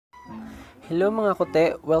Hello mga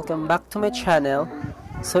kote, welcome back to my channel.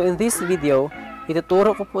 So in this video,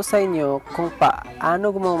 ituturo ko po sa inyo kung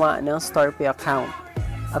paano gumawa ng Starpay account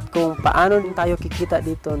at kung paano din tayo kikita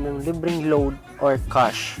dito ng libreng load or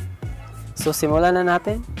cash. So simulan na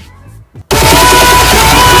natin.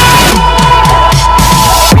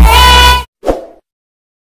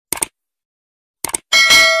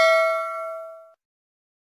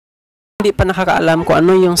 Hindi pa nakakaalam kung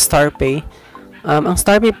ano yung Starpay. Ang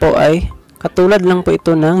Starpay po ay katulad lang po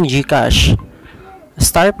ito ng GCash.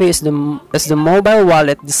 Starpay is the mobile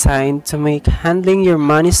wallet designed to make handling your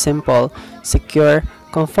money simple, secure,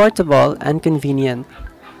 comfortable, and convenient.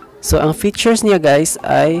 So, ang features niya guys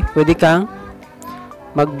ay pwede kang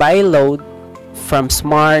mag-buy load from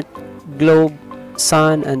Smart, Globe,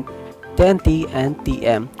 Sun, and TNT and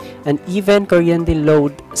TM, and even Kuryente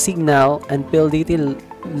load, Signal, and PLDT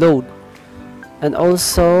load. And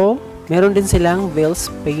also, meron din silang bills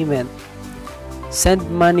payment, send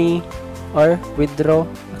money, or withdraw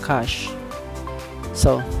cash.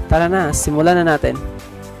 So, tara na, simulan na natin.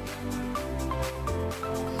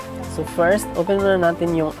 So first, open muna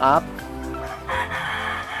natin yung app.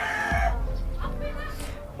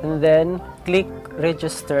 And then, click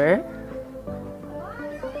register.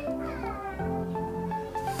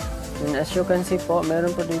 And as you can see po,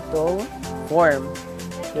 meron po dito form.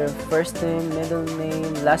 Your first name, middle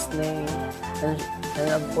name, last name, and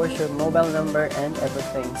of course your mobile number and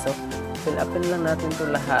everything. So, fill upin lang natin to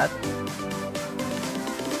lahat.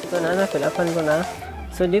 So, fill upan ko na.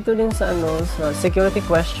 So, dito din sa sa security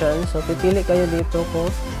question. So, pipili kayo dito kung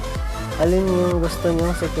alin yung gusto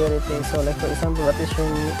nyo security. So, like for example, what is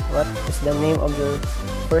the name of your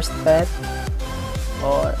first pet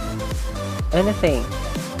or anything.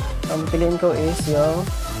 Ang piliin ko is yung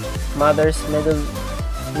mother's middle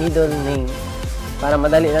name para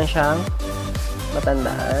madali lang siyang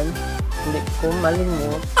matandaan. Hindi ko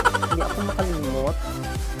malimot. Hindi ako makalimot.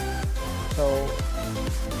 So,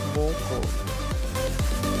 Bago.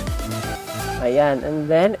 Ayan. And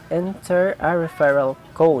then, enter a referral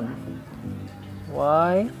code.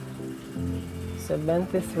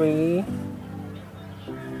 Y73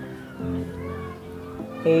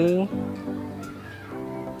 A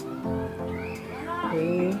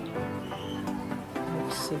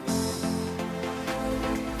 6.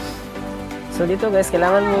 So dito guys,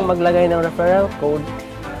 kailangan mong maglagay ng referral code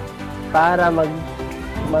para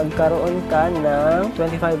magkaroon ka ng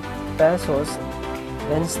 25 pesos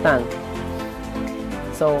instant.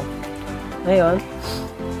 So ngayon,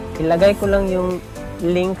 ilagay ko lang yung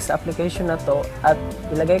link sa application na to at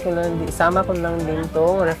isama ko lang din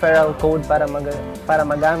tong referral code para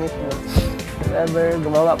magamit mo if ever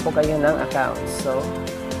gumawa po kayo ng account. So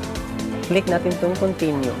click natin itong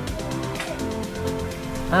continue.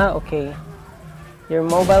 Okay. Your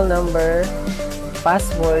mobile number,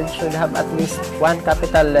 password should have at least one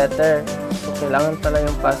capital letter. So, kailangan pala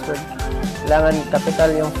yung password. Kailangan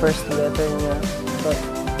capital yung first letter niya. So,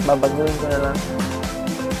 babaguhin ko na lang.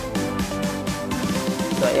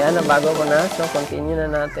 So, ayan, nabago ko na. So, continue na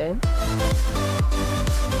natin.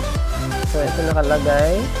 So, ito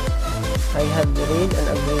nakalagay. I have read and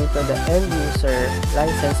agreed to the end user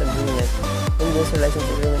license agreement. End user license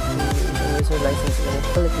agreement, end user license agreement,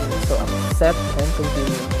 Philippines. So, accept and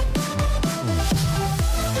continue.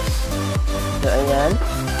 So, ayan.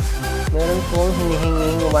 Meron pong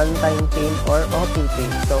hinihinging one-time PIN or OTP.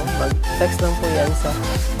 So, mag-text lang po yan sa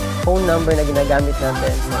phone number na ginagamit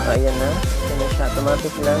natin. So, ayan na. Ayan na siya.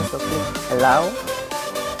 Automatic lang. So, click allow.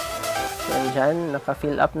 So, andyan.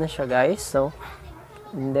 Naka-fill up na siya, guys. So,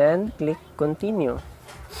 and then click continue,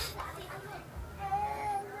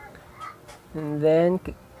 and then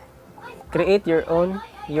create your own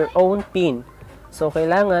PIN. So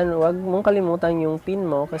kailangan wag mong kalimutan yung PIN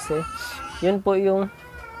mo kasi yun po yung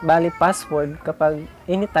bali password kapag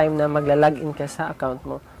anytime na magla-login ka sa account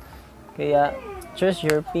mo. Kaya choose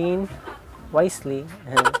your PIN wisely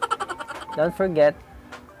and don't forget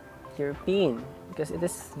your PIN because it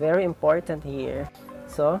is very important here.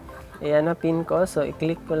 So ayan na PIN ko. So,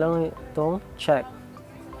 i-click ko lang itong check.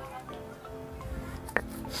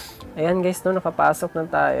 Ayan guys, no, nakapasok na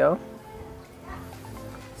tayo.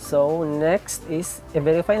 So, next is,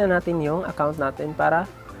 i-verify na natin yung account natin para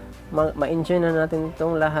ma-enjoy na natin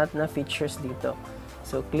itong lahat na features dito.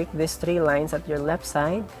 So, click these 3 lines at your left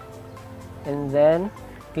side. And then,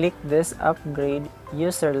 click this upgrade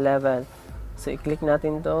user level. So, i-click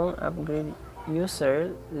natin itong upgrade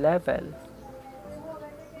user level.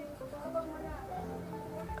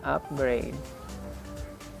 Upgrade.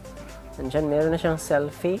 Andyan, meron na siyang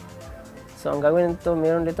selfie. So, ang gagawin nito,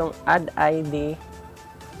 meron ditong add ID.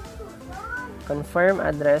 confirm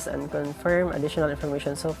address and confirm additional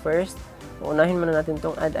information. So first, unahin muna natin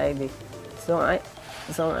tong add ID. So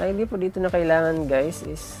ang ID po dito na kailangan guys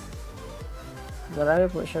is marami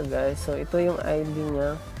po siya guys. So ito yung ID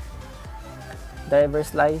niya,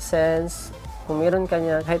 driver's license. Kung meron ka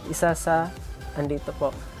niya kahit isa sa andito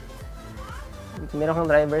po, meron kang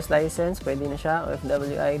driver's license, pwede na siya.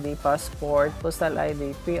 OFW ID, passport, postal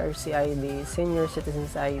ID, PRC ID, senior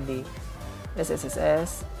citizens ID,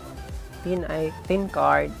 SSSS, PIN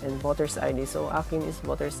card, and voter's ID. So akin is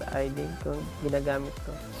voter's ID kung ginagamit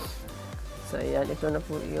ko. So ayan, ito na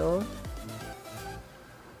po yung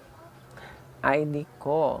ID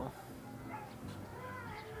ko.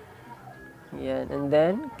 Yan, and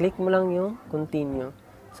then click mo lang yung continue.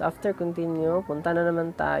 So after continue, punta na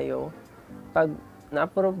naman tayo. Pag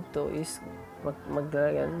na-approve to is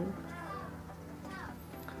maglagan.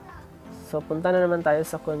 So punta na naman tayo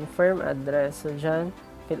sa confirm address. So dyan,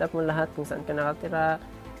 fill up mo lahat kung saan ka nakatira,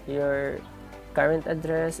 your current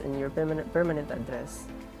address and your permanent address.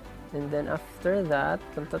 And then after that,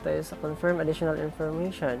 punta tayo sa confirm additional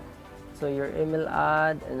information. So your email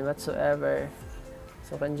ad and whatsoever.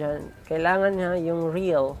 So kanyan, kailangan niya yung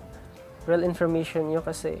real information nyo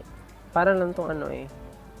kasi para lang tong ano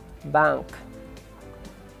bank.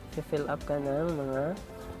 I-fill up ka ng mga,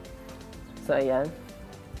 so ayan.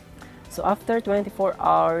 So after 24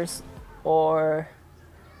 hours or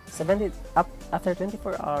after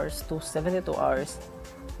 24 hours to 72 hours,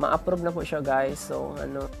 ma-approve na po siya guys. So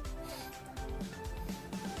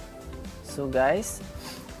guys,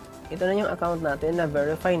 ito na yung account natin na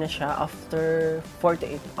verify na siya after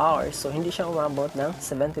 48 hours. So hindi siya umabot ng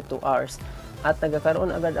 72 hours. At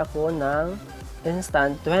nagkakaroon agad ako ng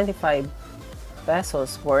instant 25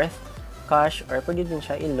 pesos worth cash, or pwede din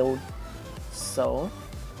siya i-load. So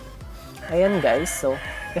ayan guys. So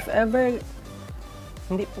if ever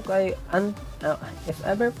hindi po kayo if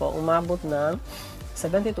ever po umabot ng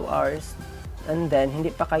 72 hours and then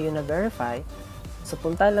hindi pa kayo na-verify, so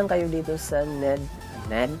punta lang kayo dito sa need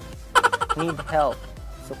help.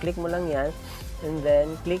 So click mo lang yan and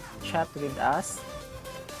then click chat with us.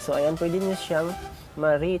 So ayan, pwede niyo siyang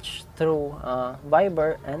ma-reach through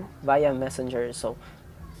Viber and via Messenger. So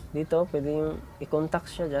dito pwede yung i-contact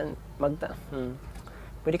siya dyan,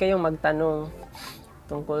 pwede kayong magtanong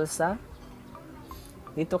tungkol sa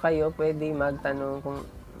dito kayo pwede magtanong kung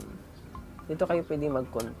dito kayo pwede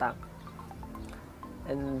mag-contact.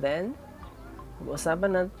 And then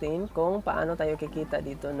usapan natin kung paano tayo kikita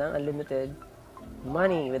dito ng unlimited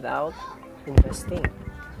money without investing.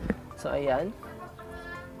 So ayan,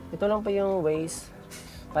 ito lang po yung ways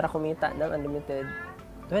para kumita ng unlimited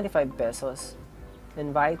 25 pesos.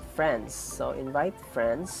 Invite friends. So invite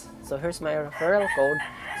friends. So here's my referral code.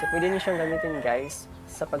 So pwede niyo siyang gamitin guys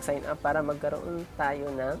sa pag-sign up para magkaroon tayo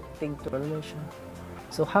ng tig-2 na siya.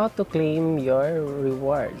 So how to claim your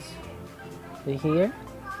rewards? So here,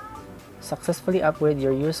 successfully upgrade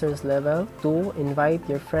your users level. 2, invite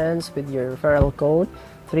your friends with your referral code.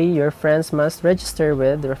 3, your friends must register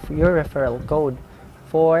with your referral code.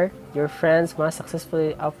 4, your friends must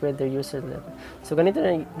successfully upgrade their user level. So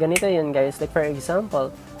ganito yun guys. Like for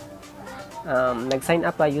example, nag-sign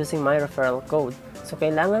up by using my referral code. So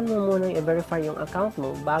kailangan mo munang i-verify yung account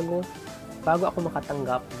mo bago ako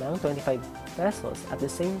makatanggap ng 25 pesos. At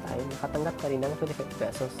the same time, makatanggap ka rin ng 25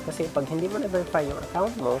 pesos. Kasi pag hindi mo na-verify yung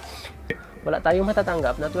account mo, wala tayong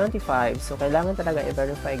matatanggap na 25. So kailangan talaga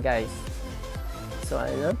i-verify guys. So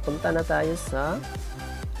ayun, punta na tayo sa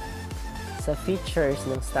features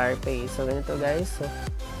ng Starpay. So ganito guys.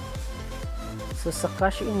 So sa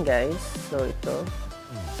cash in guys, so ito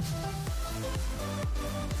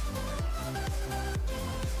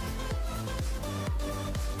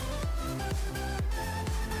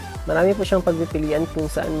marami po siyang pagpipilian kung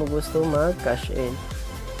saan mo gusto mag-cash in.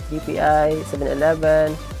 BPI,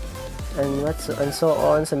 7-Eleven, and so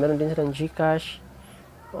on. So meron din silang GCash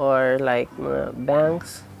or like mga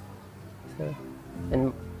banks.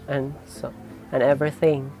 So, and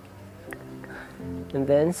everything. And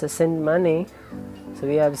then sa send money, so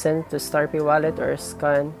we have send to Starpay wallet or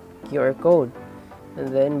scan QR code.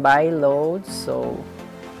 And then buy loads. So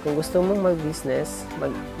kung gusto mong mag-business,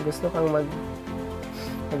 gusto kang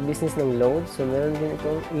mag-business ng load, so meron din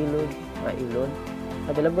itong i-load.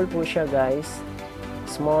 Available po siya guys.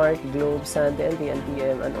 Smart, Globe, Sante, and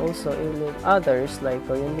TNTM, and also i-load others like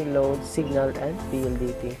Coyonly Load, Signal, and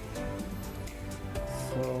PLDT.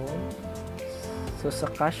 So sa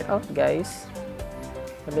cash out guys,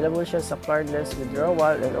 available siya sa cardless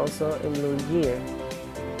withdrawal and also in-load year.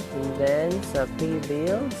 And then sa pay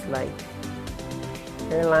bills like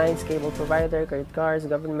airlines, cable provider, credit cards,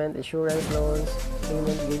 government, insurance, loans,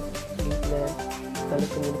 payment, gateway,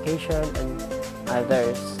 telecommunication, and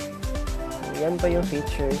others. Yan po yung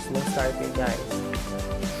features ng Starpay, guys.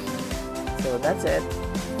 So that's it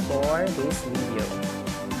for this video.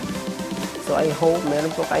 So I hope meron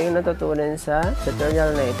po kayong natutunan sa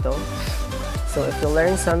tutorial na ito. So if you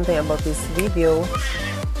learned something about this video,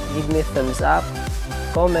 give me a thumbs up,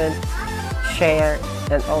 comment, share,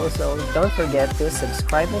 and also don't forget to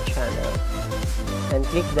subscribe my channel and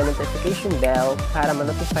click the notification bell para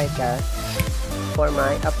ma-notify ka for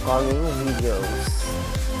my upcoming videos.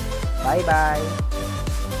 Bye bye!